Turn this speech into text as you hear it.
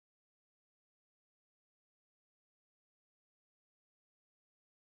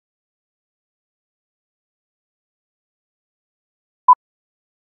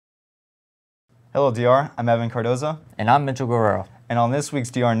Hello DR, I'm Evan Cardoza. And I'm Mitchell Guerrero. And on this week's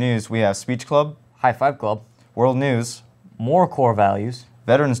DR News, we have Speech Club, High Five Club, World News, more core values,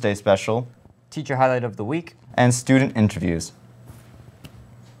 Veterans Day Special, Teacher Highlight of the Week, and student interviews.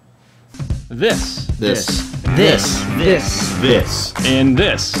 This, and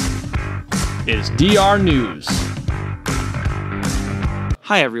this is DR News.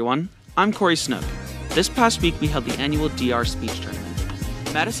 Hi everyone, I'm Corey Snook. This past week we held the annual DR Speech Tournament.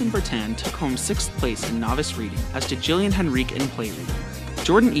 Madison Bertan took home 6th place in novice reading, as did Jillian Henrique in play reading.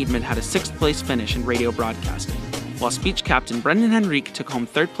 Jordan Eadman had a 6th place finish in radio broadcasting, while speech captain Brendan Henrique took home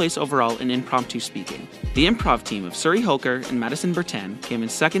 3rd place overall in impromptu speaking. The improv team of Surrey Holker and Madison Bertan came in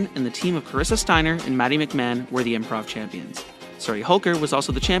 2nd, and the team of Carissa Steiner and Maddie McMahon were the improv champions. Surrey Holker was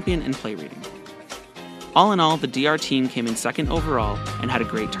also the champion in play reading. All in all, the DR team came in 2nd overall and had a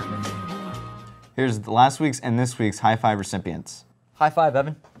great tournament. Here's last week's and this week's High Five recipients. High five,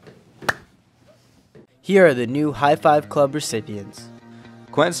 Evan. Here are the new High Five Club recipients.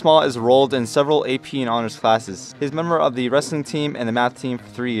 Quentin Small is enrolled in several AP and honors classes. He's a member of the wrestling team and the math team for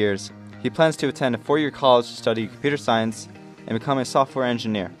 3 years. He plans to attend a 4-year college to study computer science and become a software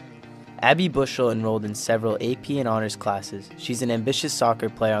engineer. Abby Bushel enrolled in several AP and honors classes. She's an ambitious soccer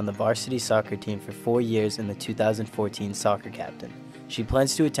player on the varsity soccer team for 4 years and the 2014 soccer captain. She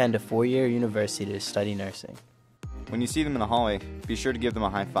plans to attend a 4-year university to study nursing. When you see them in the hallway, be sure to give them a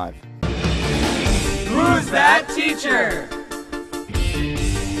high five. Who's that teacher?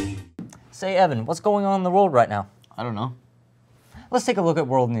 Say, Evan, what's going on in the world right now? I don't know. Let's take a look at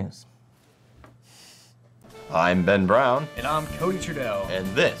world news. I'm Ben Brown. And I'm Cody Trudeau. And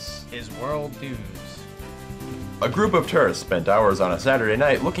this is World News. A group of tourists spent hours on a Saturday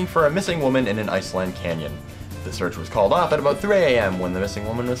night looking for a missing woman in an Iceland canyon. The search was called off at about 3 a.m. when the missing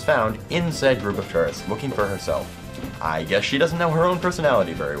woman was found in said group of tourists looking for herself. I guess she doesn't know her own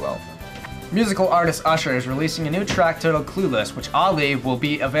personality very well. Musical artist Usher is releasing a new track titled Clueless, which oddly will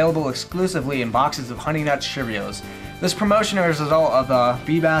be available exclusively in boxes of Honey Nut Cheerios. This promotion is a result of the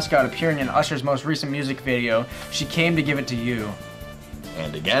Bee mascot appearing in Usher's most recent music video, She Came to Give It to You.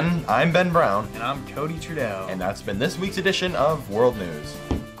 And again, I'm Ben Brown. And I'm Cody Trudeau. And that's been this week's edition of World News.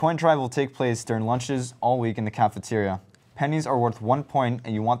 Coin Drive will take place during lunches all week in the cafeteria. Pennies are worth 1 point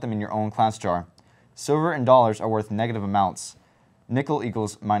and you want them in your own class jar. Silver and dollars are worth negative amounts. Nickel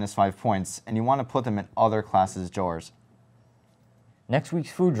equals -5 points, and you want to put them in other classes' jars. Next week's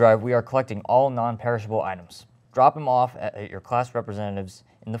food drive, we are collecting all non-perishable items. Drop them off at your class representatives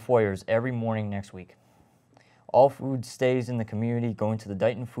in the foyers every morning next week. All food stays in the community, going to the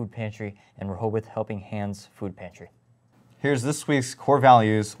Dighton Food Pantry and Rehoboth Helping Hands Food Pantry. Here's this week's Core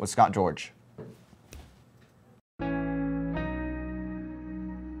Values with Scott George.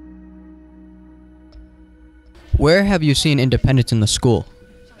 Where have you seen independence in the school?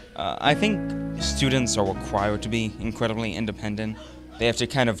 I think students are required to be incredibly independent. They have to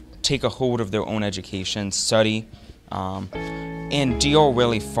kind of take a hold of their own education, study, and DR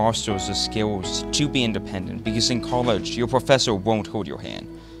really fosters the skills to be independent, because in college, your professor won't hold your hand.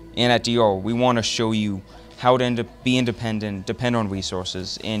 And at DR, we want to show you how to be independent, depend on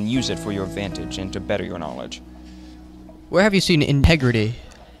resources, and use it for your advantage and to better your knowledge. Where have you seen integrity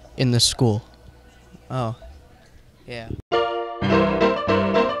in the school? Oh. Yeah.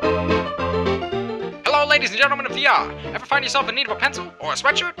 Hello, ladies and gentlemen of DR. Ever find yourself in need of a pencil, or a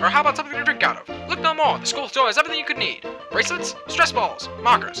sweatshirt, or how about something to drink out of? Look no more. The school store has everything you could need. Bracelets, stress balls,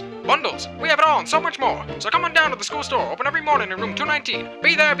 markers, bundles. We have it all and so much more. So come on down to the school store, open every morning in room 219.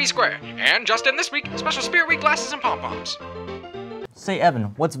 Be there, be square. And just in this week, special Spirit Week glasses and pom-poms. Say,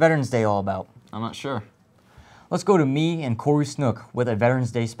 Evan, what's Veterans Day all about? I'm not sure. Let's go to me and Corey Snook with a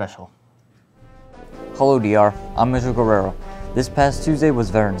Veterans Day special. Hello DR, I'm Mitchell Guerrero. This past Tuesday was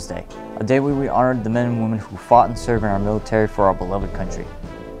Veterans Day, a day where we honored the men and women who fought and served in our military for our beloved country.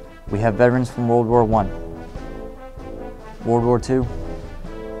 We have veterans from World War I, World War II,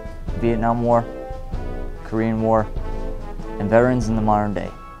 Vietnam War, Korean War, and veterans in the modern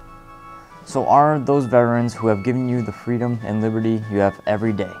day. So honor those veterans who have given you the freedom and liberty you have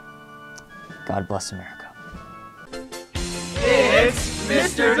every day. God bless America. It's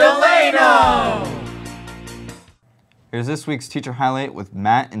Mr. Delano! Here's this week's teacher highlight with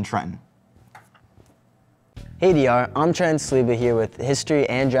Matt and Trenton. Hey DR, I'm Trent Sleba here with history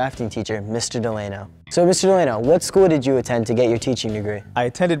and drafting teacher, Mr. Delano. So Mr. Delano, what school did you attend to get your teaching degree? I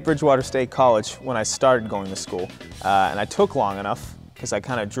attended Bridgewater State College when I started going to school, and I took long enough because I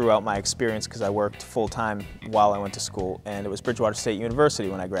kind of drew out my experience because I worked full-time while I went to school, and it was Bridgewater State University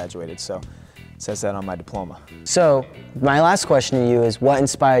when I graduated, so it says that on my diploma. So my last question to you is, what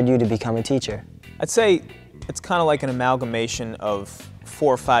inspired you to become a teacher? I'd say it's kind of like an amalgamation of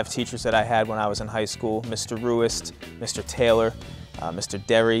 4 or 5 teachers that I had when I was in high school, Mr. Ruist, Mr. Taylor, Mr.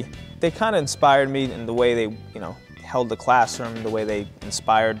 Derry. They kind of inspired me in the way they, held the classroom, the way they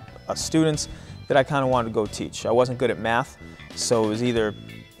inspired us students, that I kind of wanted to go teach. I wasn't good at math, so it was either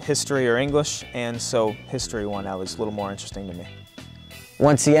history or English, and so history one that was a little more interesting to me.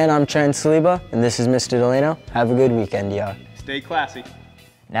 Once again, I'm Trent Saliba, and this is Mr. Delano. Have a good weekend, DR. Stay classy.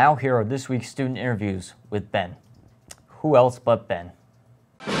 Now here are this week's student interviews with Ben. Who else but Ben?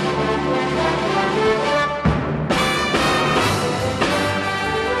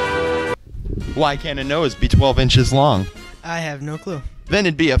 Why can't a nose be 12 inches long? I have no clue. Then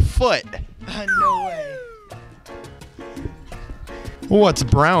it'd be a foot. No way. What's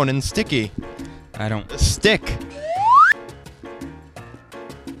brown and sticky? I don't. A stick.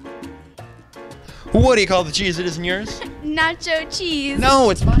 What do you call the cheese that isn't yours? Nacho cheese. No,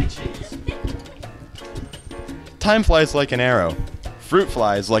 it's my cheese. Time flies like an arrow. Fruit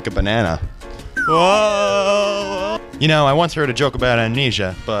flies like a banana. Whoa! I once heard a joke about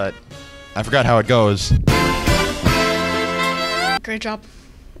amnesia, but I forgot how it goes. Great job.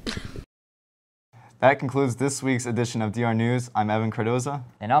 That concludes this week's edition of DR News. I'm Evan Cardoza.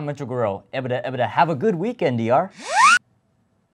 And I'm Mitchell Guerrero. Ebada, have a good weekend, DR.